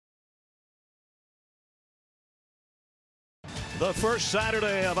The first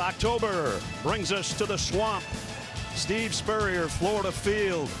Saturday of October brings us to the Swamp. Steve Spurrier, Florida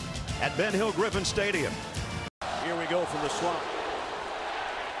Field at Ben Hill Griffin Stadium. Here we go from the Swamp.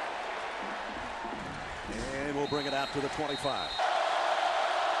 And we'll bring it out to the 25.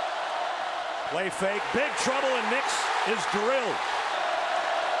 Play fake, big trouble, and Nix is drilled.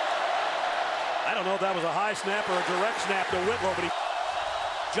 I don't know if that was a high snap or a direct snap to Whitlow, but he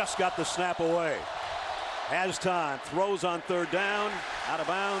just got the snap away. Has time, throws on third down, out of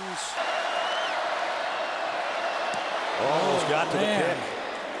bounds. Almost got to the kick.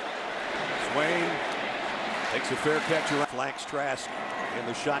 Swain takes a fair catch around. Flanks Trask in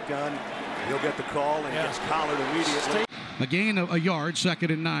the shotgun. He'll get the call and gets collared immediately. A gain of a yard,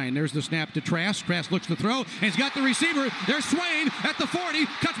 2nd and 9. There's the snap to Trask. Trask looks to throw, and he's got the receiver. There's Swain at the 40.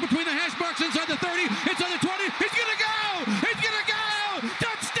 Cuts between the hash marks inside the 30. Inside the 20. He's going to go! He's going to go!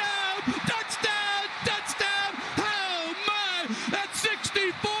 Touchdown! Touchdown! Touchdown! Oh, my! That's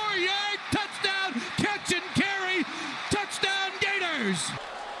 64-yard touchdown! Catch and carry! Touchdown, Gators!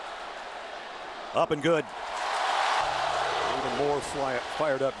 Up and good. Even more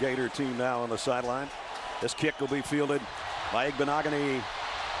fired up Gator team now on the sideline. This kick will be fielded by Igbenogany.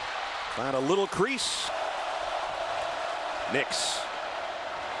 Found a little crease. Nix.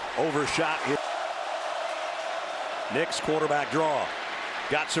 Overshot. Nix quarterback draw.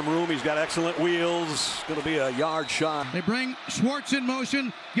 Got some room. He's got excellent wheels. Going to be a yard shot. They bring Schwartz in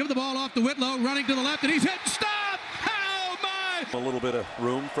motion. Give the ball off to Whitlow. Running to the left, and he's hit. Stop! Oh, my! A little bit of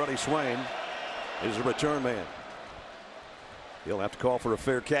room. Freddie Swain is a return man. He'll have to call for a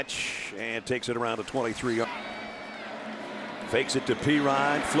fair catch and takes it around to 23. Fakes it to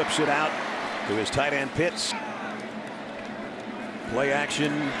Pirine, flips it out to his tight end Pitts. Play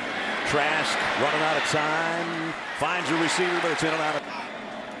action. Trask running out of time. Finds a receiver, but it's in and out of.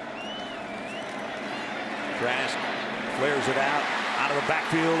 Trask flares it out of the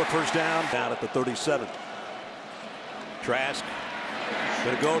backfield. A first down at the 37. Trask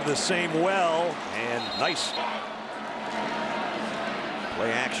going to go to the same well, and nice.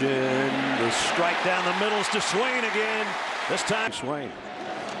 Play action, the strike down the middle is to Swain again. This time Swain.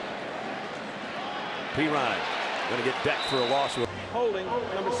 Pirine going to get decked for a loss. Holding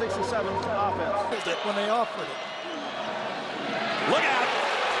number 67 offense. When they offered it. Look out!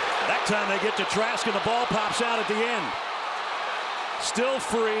 That time they get to Trask and the ball pops out at the end. Still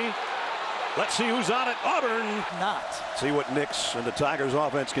free. Let's see who's on it. Auburn. Not. See what Nix and the Tigers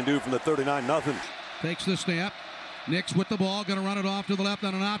offense can do from the 39-0. Takes the snap. Nix with the ball, going to run it off to the left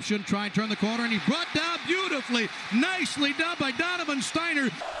on an option, try and turn the corner, and he brought down beautifully, nicely done by Donovan Steiner.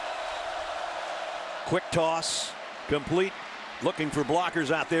 Quick toss, complete, looking for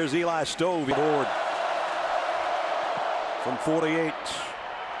blockers out there. Eli Stove board from 48.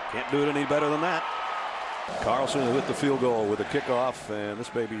 Can't do it any better than that. Carlson with the field goal with a kickoff, and this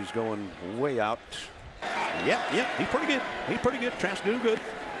baby's going way out. Yep, he's pretty good. He's pretty good. Trask doing good.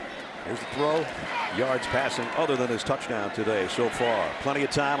 Here's the throw. Yards passing other than his touchdown today so far. Plenty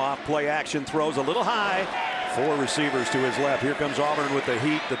of time off play action. Throws a little high. 4 receivers to his left. Here comes Auburn with the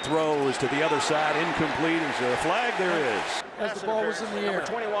heat. The throw is to the other side. Incomplete. Is a flag. There is. As the ball was in the air. Number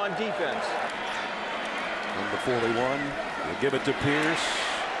 21 defense. Number 41. They give it to Pierce.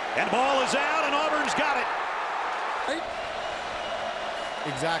 And the ball is out, and Auburn's got it.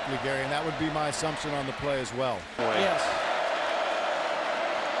 Exactly, Gary, and that would be my assumption on the play as well. Yes.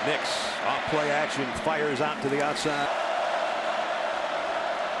 Nix off play action, fires out to the outside.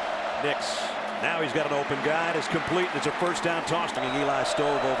 Nix, now he's got an open guy. It's complete. It's a first down toss. Eli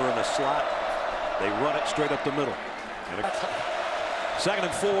Stove over in the slot. They run it straight up the middle. And 2nd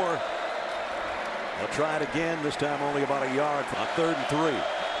and 4. They'll try it again. This time only about a yard on 3rd and 3.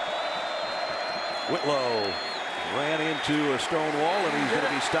 Whitlow ran into a stone wall, and he's going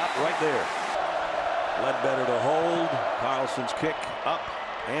to be stopped right there. Ledbetter to hold. Carlson's kick up.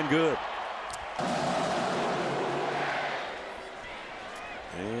 And good.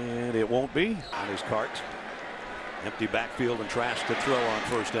 And it won't be on his cart. Empty backfield and Trask to throw on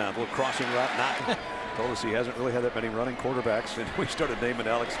first down. A little crossing route. Not told us he hasn't really had that many running quarterbacks. And we started naming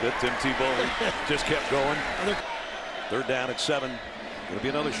Alex Smith, Tim Tebow, just kept going. 3rd down at 7. Going to be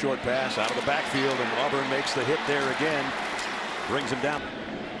another short pass out of the backfield, and Auburn makes the hit there again. Brings him down.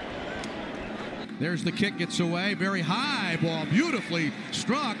 There's the kick, gets away, very high ball, beautifully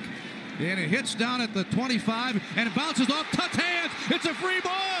struck, and it hits down at the 25, and it bounces off, touch hands, it's a free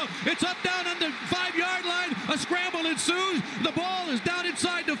ball, it's up down on the 5-yard line, a scramble ensues, the ball is down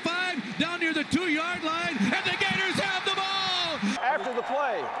inside the 5, down near the 2-yard line, and the Gators have the ball! After the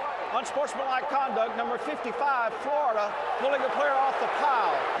play, unsportsmanlike conduct, number 55, Florida, pulling a player off the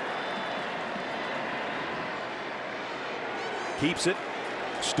pile. Keeps it.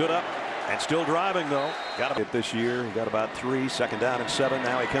 Stood up and still driving though. Got it this year. He got about 3. Second down and 7.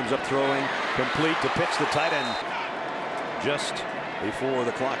 Now he comes up throwing. Complete to Pitts, the tight end. Just before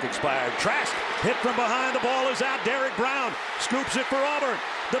the clock expired. Trask hit from behind. The ball is out. Derek Brown scoops it for Auburn.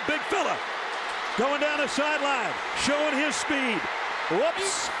 The big fella going down the sideline, showing his speed.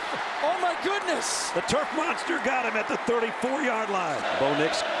 Whoops. Oh my goodness. The turf monster got him at the 34-yard line. Bo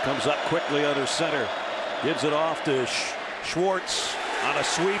Nix comes up quickly under center. Gives it off to Schwartz on a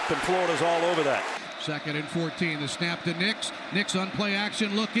sweep, and Florida's all over that. 2nd and 14. The snap to Nix. Nix on play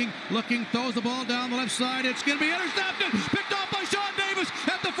action, looking, throws the ball down the left side. It's going to be intercepted. Picked off by Sean Davis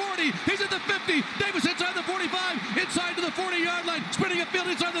at the 40. He's at the 50. Davis inside the 45. Inside to the 40-yard line. Sprinting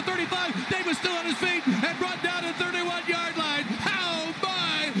upfield inside the 35. Davis still on his feet and brought down at 31-yard line. How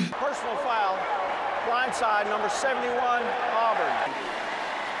by? Personal foul. Blindside, number 71, Auburn.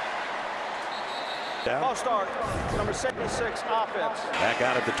 False start, number 76, offense. Back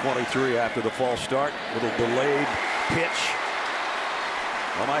out at the 23 after the false start. Little delayed pitch.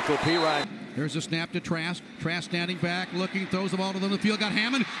 Michael Pirine. There's a snap to Trask. Trask standing back, looking, throws the ball to the field. Got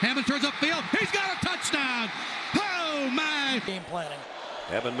Hammond. Hammond turns upfield. He's got a touchdown. Oh my! Game planning.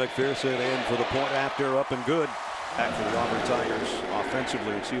 Evan McPherson in for the point after, up and good. Back for the Auburn Tigers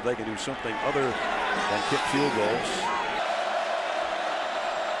offensively and see if they can do something other than kick field goals.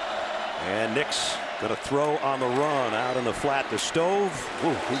 And Nix going to throw on the run out in the flat to Stove.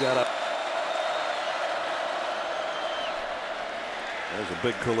 Ooh, he got up. There's a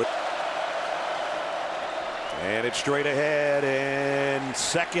big collision. And it's straight ahead, and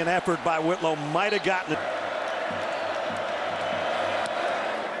second effort by Whitlow might have gotten it.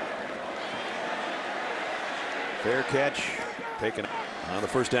 Fair catch taken on the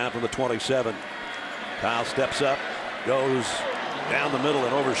first down from the 27. Kyle steps up, goes down the middle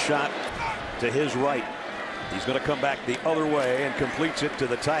and overshot to his right. He's going to come back the other way and completes it to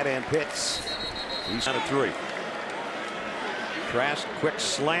the tight end Pitts. He's on a 3. Trask, quick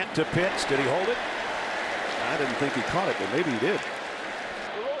slant to Pitts. Did he hold it? I didn't think he caught it, but maybe he did.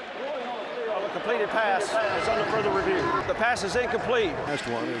 The completed pass is under further review. The pass is incomplete. Last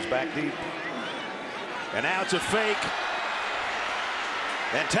one is back deep. And now it's a fake.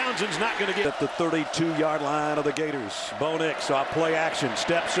 And Townsend's not going to get at the 32-yard line of the Gators. Bo Nix off play action,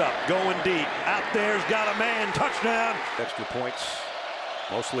 steps up, going deep. Out there's got a man, touchdown. Extra points,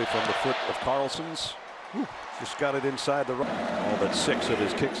 mostly from the foot of Carlson's. Just got it inside the right. All but 6 of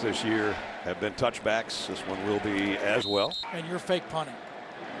his kicks this year have been touchbacks. This one will be as well. And you're fake punting.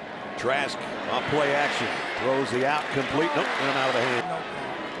 Trask off play action, throws the out complete. Nope, went out of the hand. Nope.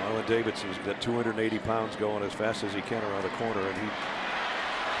 Marlon Davidson's got 280 pounds going as fast as he can around the corner, and he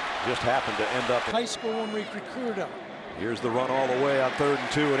just happened to end up. High school when we recruited him. Here's the run all the way on 3rd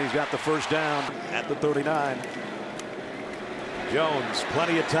and 2, and he's got the first down at the 39. Jones,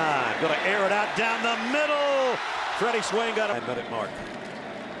 plenty of time, going to air it out down the middle. Freddie Swain got a 9-minute mark.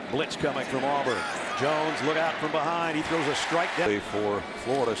 Blitz coming from Auburn. Jones, look out from behind. He throws a strike down for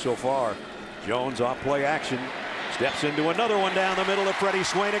Florida so far. Jones off play action. Steps into another one down the middle of Freddie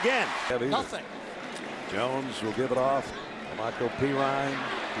Swain again. Nothing. Jones will give it off. Michael Pirine.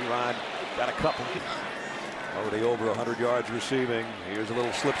 Pirine got a couple. Already over 100 yards receiving. Here's a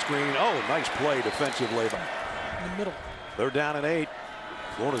little slip screen. Oh, nice play defensively. In the middle. 3rd down and 8.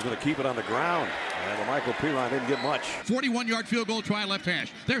 Florida's going to keep it on the ground. And Michael Pirine didn't get much. 41-yard field goal try left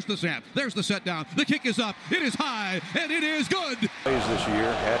hash. There's the snap. There's the set down. The kick is up. It is high, and it is good. Plays this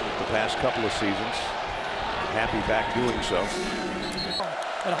year, had the past couple of seasons. Happy back doing so.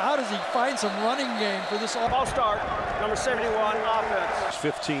 And how does he find some running game for this? False start, number 71, offense. It's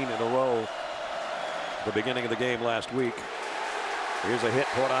 15 in a row. The beginning of the game last week. Here's a hit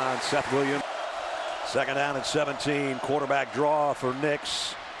put on Seth Williams. 2nd down and 17. Quarterback draw for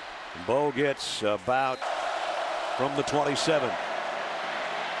Nix. Bo gets about from the 27.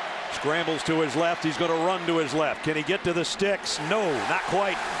 Scrambles to his left. He's going to run to his left. Can he get to the sticks? No, not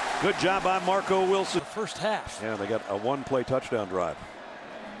quite. Good job by Marco Wilson. The first half. Yeah, they got a 1-play touchdown drive.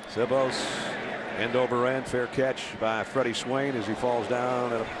 Sebos, end over end, fair catch by Freddie Swain as he falls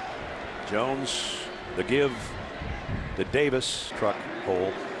down. Jones, the give to Davis, truck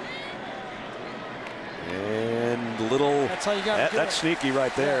hole. And little, that's how you got that's sneaky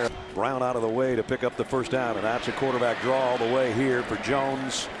right there. Brown out of the way to pick up the first down, and that's a quarterback draw all the way here for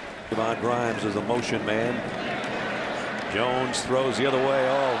Jones. Devon Grimes is a motion man. Jones throws the other way.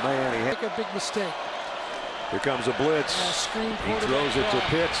 Oh man, he make a big mistake. Here comes a blitz. He throws it to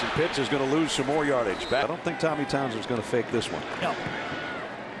Pitts, and Pitts is going to lose some more yardage. I don't think Tommy Townsend's going to fake this one. No.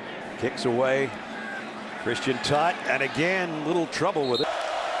 Kicks away. Christian Tutt, and again, little trouble with it.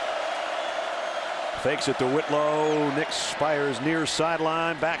 Fakes it to Whitlow. Nix fires near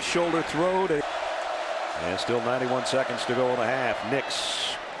sideline. Back shoulder throw. And still 91 seconds to go in the half.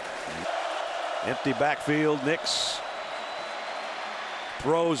 Nix. Empty backfield. Nix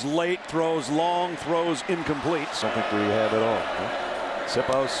throws late, throws long, throws incomplete. So I think we have it all.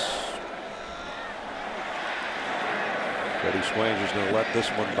 Sipos. Freddie Swain's just going to let this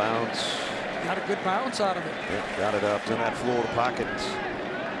one bounce. Got a good bounce out of it. Yep, got it up in that Florida pocket.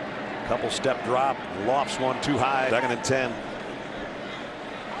 Couple step drop. Lofts one too high. 2nd and 10.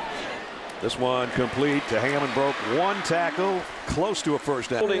 This one complete to Hammond. Broke one tackle. Close to a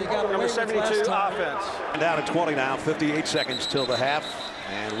first down. Number 72 offense. Down at 20 now. 58 seconds till the half.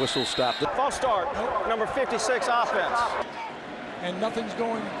 And whistle stopped. False start. Number 56 offense. And nothing's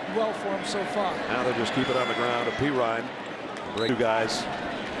going well for him so far. Now they just keep it on the ground. A P. Ryan. Break two guys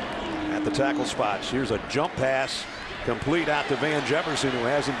at the tackle spots. Here's a jump pass. Complete out to Van Jefferson, who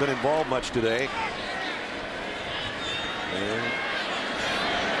hasn't been involved much today. And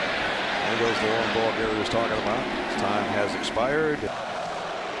there goes the long ball Gary was talking about. His time has expired.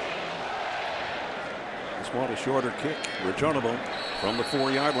 This one a shorter kick, returnable from the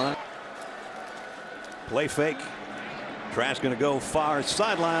 4-yard line. Play fake. Trask going to go far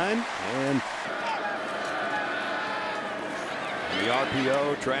sideline, and the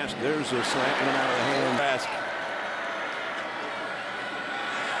RPO. Trask, there's a slant in and out of the hand. Trask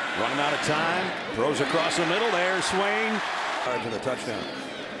running out of time. Throws across the middle. There's Swain. Yards and a touchdown.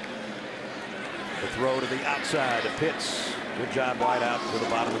 The throw to the outside to Pitts. Good job wide out to the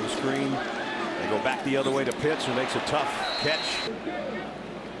bottom of the screen. They go back the other way to Pitts, who makes a tough catch.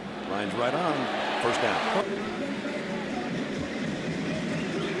 Line's right on. First down.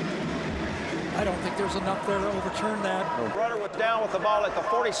 I don't think there's enough there to overturn that. Rudder was down with the ball at the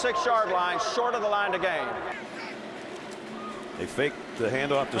 46-yard line, short of the line to gain. They fake the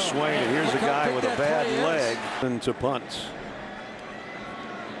handoff to Swain, and here's a guy with a bad leg into punt.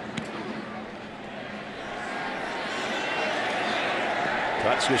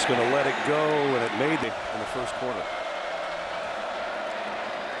 Cut's just going to let it go, and it made it in the first quarter.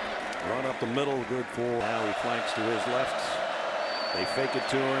 Run up the middle, good for. Now he flanks to his left. They fake it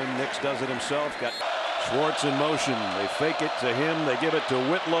to him. Nix does it himself. Got Schwartz in motion. They fake it to him. They give it to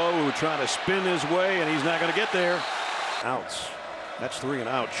Whitlow, who trying to spin his way, and he's not going to get there. Outs. That's 3 and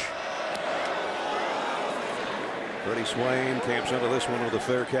ouch. Freddie Swain camps under this one with a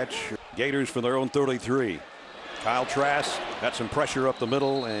fair catch. Gators for their own 33. Kyle Trask got some pressure up the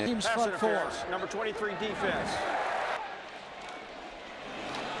middle, and team's front four. Number 23 defense.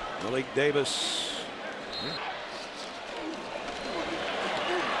 Malik Davis.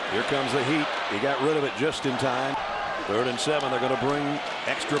 Here comes the heat. He got rid of it just in time. 3rd and 7. They're going to bring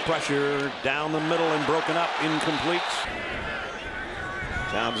extra pressure down the middle and broken up. Incomplete.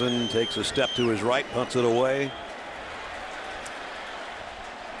 Townsend takes a step to his right, punts it away.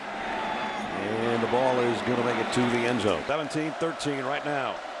 And the ball is going to make it to the end zone. 17-13 right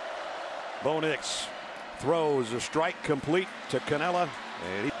now. Bo Nix throws a strike complete to Canella.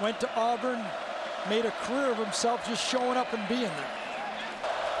 And he went to Auburn, made a career of himself just showing up and being there.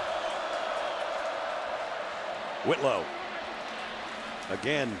 Whitlow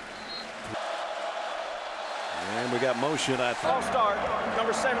again, and we got motion. I think. False start.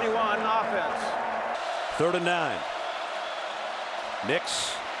 Number 71 offense. 3rd and 9.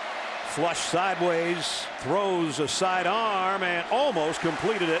 Nix flush sideways, throws a side arm, and almost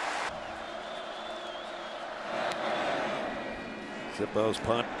completed it. Zippo's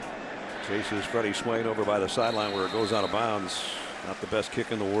punt chases Freddie Swain over by the sideline where it goes out of bounds. Not the best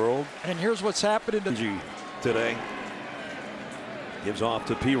kick in the world. And here's what's happening to today. Gives off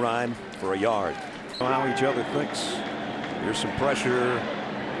to P. Ryan for a yard. How each other thinks. Here's some pressure.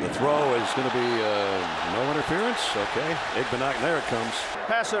 The throw is going to be no interference. Okay. Igbenach, there it comes.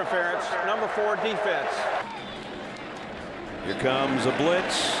 Pass interference. Number 4 defense. Here comes a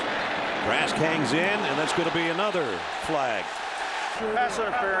blitz. Trask hangs in, and that's going to be another flag. Pass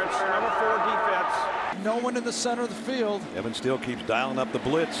interference. Number 4 defense. No one in the center of the field. Evan Steele keeps dialing up the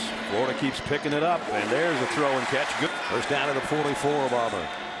blitz. Florida keeps picking it up, and there's a throw and catch. Good. First down at the 44 of Auburn.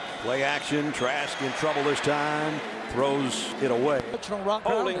 Play action. Trask in trouble this time. Throws it away.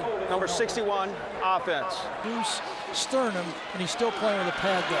 Holding. Number 61 offense. Bruce Sternum, and he's still playing with a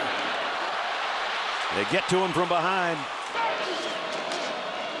pad there. They get to him from behind.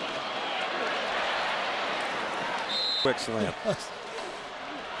 Quick slam.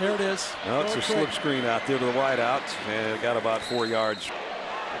 Here it is. No, it's a slip screen out there to the wide out, and it got about 4 yards.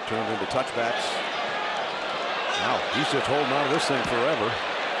 Turned into touchbacks. Now he's just holding on to this thing forever,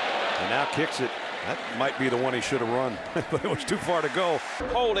 and now kicks it That might be the one he should have run, but it was too far to go.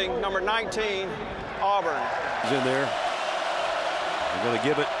 Holding number 19, Auburn. He's in there. They're going to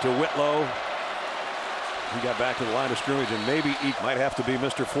give it to Whitlow. He got back to the line of scrimmage, and maybe he might have to be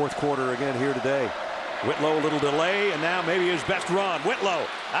Mr. Fourth Quarter again here today. Whitlow, a little delay, and now maybe his best run. Whitlow,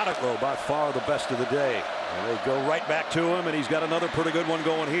 out of Whitlow, by far the best of the day. And they go right back to him, and he's got another pretty good one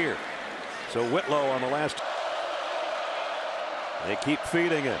going here. So Whitlow on the last. They keep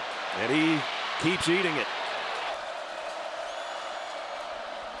feeding him, and he keeps eating it.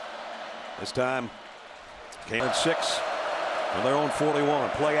 This time, Condensed 6 on their own 41.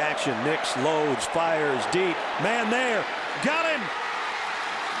 Play action. Nix loads, fires deep. Man there. Got him.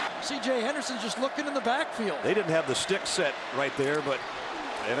 C.J. Henderson just looking in the backfield. They didn't have the stick set right there, but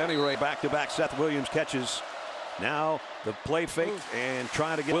at any rate, back-to-back Seth Williams catches. Now the play fake and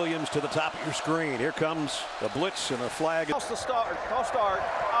trying to get Williams to the top of your screen. Here comes the blitz and a flag. False start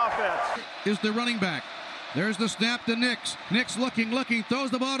offense. Is the running back. There's the snap to Nix. Nix looking, throws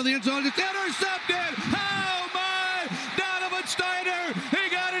the ball to the end zone. It's intercepted. Oh, my! Donovan Steiner. He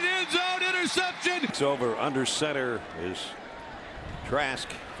got an end zone interception. It's over. Under center is Trask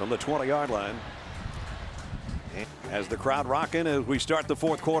from the 20-yard line. And as the crowd rocking as we start the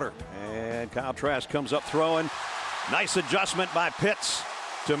fourth quarter. And Kyle Trask comes up throwing. Nice adjustment by Pitts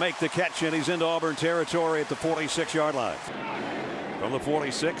to make the catch, and he's into Auburn territory at the 46-yard line. From the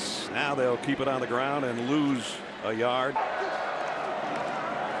 46, now they'll keep it on the ground and lose a yard.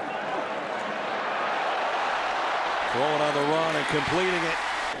 Throwing on the run and completing it.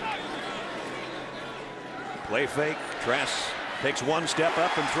 Play fake. Trask takes one step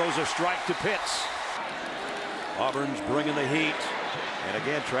up and throws a strike to Pitts. Auburn's bringing the heat. And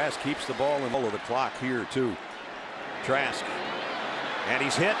again, Trask keeps the ball in the middle of the clock here, too. Trask. And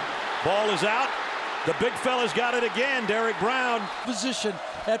he's hit. Ball is out. The big fella's got it again. Derek Brown. Position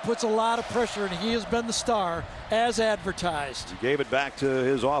that puts a lot of pressure, and he has been the star as advertised. He gave it back to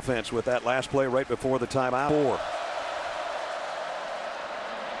his offense with that last play right before the timeout. 4.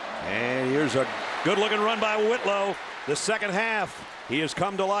 And here's a good-looking run by Whitlow. The second half, he has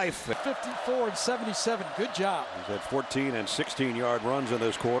come to life. 54 and 77. Good job. He's had 14 and 16-yard runs in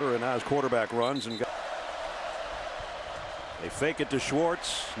this quarter, and now his quarterback runs. And they fake it to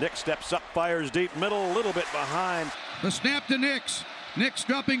Schwartz. Nick steps up, fires deep middle, a little bit behind. The snap to Nix. Nix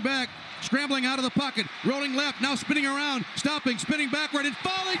dropping back, scrambling out of the pocket, rolling left, now spinning around, stopping, spinning backward, and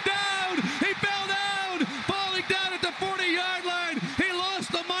falling down. He fell down, falling down at the 40-yard line. He lost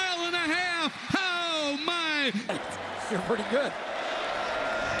a mile and a half. Oh, my. You're pretty good.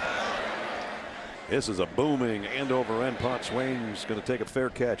 This is a booming end-over-end punt. Swain's going to take a fair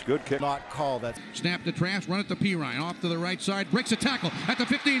catch. Good kick. Not call that. Snap to Trask, run it to Pirine, off to the right side, breaks a tackle at the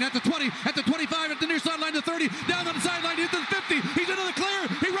 15, at the 20, at the 25, at the near sideline to 30, down on the sideline, into the 50, he's into the clear,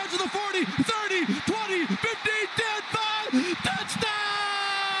 he runs to the 40, 30, 20, 15, 10, 5,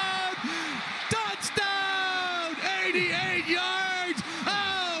 touchdown! Touchdown! 88 yards!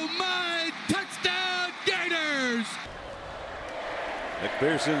 Oh my, touchdown Gators!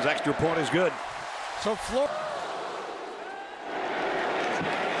 McPherson's extra point is good. So Florida.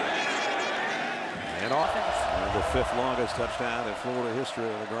 And off. And the 5th longest touchdown in Florida history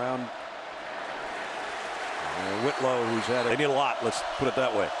on the ground. And Whitlow, who's had they need a lot, let's put it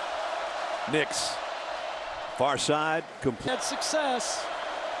that way. Nix, far side, complete. Had success.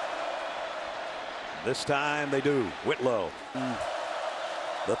 This time they do. Whitlow,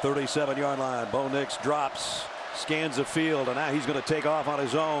 the 37-yard line. Bo Nix drops, scans the field, and now he's going to take off on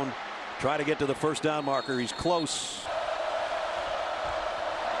his own. Try to get to the first down marker. He's close.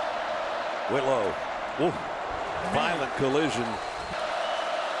 Whitlow. Ooh. Violent collision.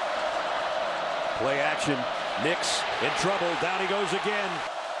 Play action. Nix in trouble. Down he goes again.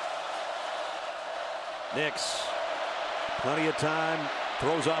 Nix. Plenty of time.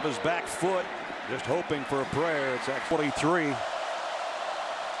 Throws off his back foot. Just hoping for a prayer. It's at 43.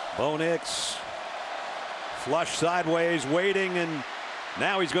 Bo Nix. Flush sideways, waiting, and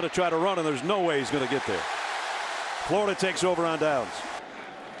now he's going to try to run, and there's no way he's going to get there. Florida takes over on downs.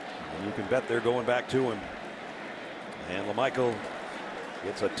 And you can bet they're going back to him. And LaMichael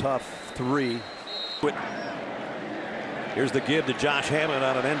gets a tough 3. Here's the give to Josh Hammond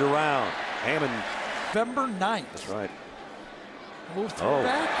on an end around. Hammond. November 9th. That's right. Move through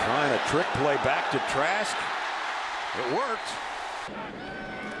back. Trying a trick play back to Trask. It worked.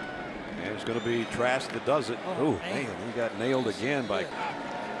 And it's going to be Trask that does it. Oh, man, he got nailed again by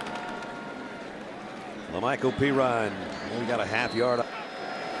LaMichael Pirine. Only got a half yard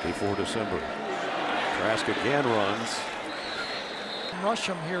before December. Trask again runs. Rush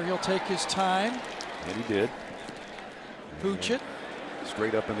him here. He'll take his time. And he did. Pooch it.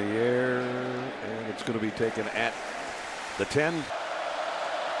 Straight up in the air, and it's going to be taken at the 10.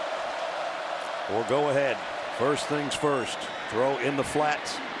 Or go ahead. First things first. Throw in the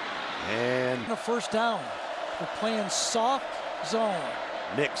flats. And a first down. We're playing soft zone.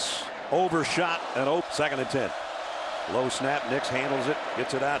 Nix overshot and second and 10. Low snap. Nix handles it.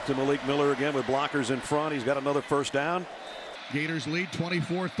 Gets it out to Malik Miller again with blockers in front. He's got another first down. Gators lead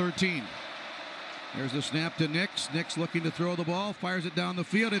 24-13. There's the snap to Nix. Nix looking to throw the ball. Fires it down the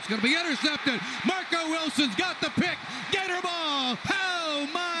field. It's going to be intercepted. Marco Wilson's got the pick. Gator ball. Oh,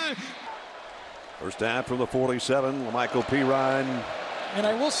 my. First down from the 47. Lamichael Pirine. And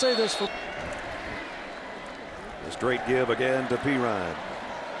I will say this. A straight give again to Pirine.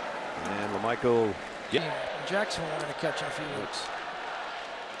 And Lamichael. Jackson wanted to catch in a few weeks.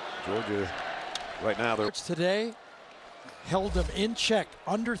 Georgia right now. They're today held them in check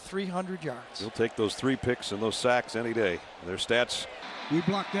under 300 yards. He'll take those 3 picks and those sacks any day. Their stats. We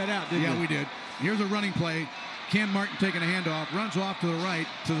blocked that out, didn't we? Yeah, we did. Here's a running play. Cam Martin taking a handoff, runs off to the right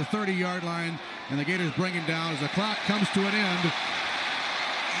to the 30-yard line, and the Gators bring him down as the clock comes to an end.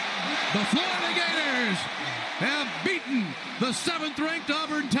 The Florida Gators have beaten the 7th-ranked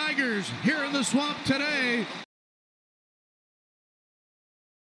Auburn Tigers here in the Swamp today.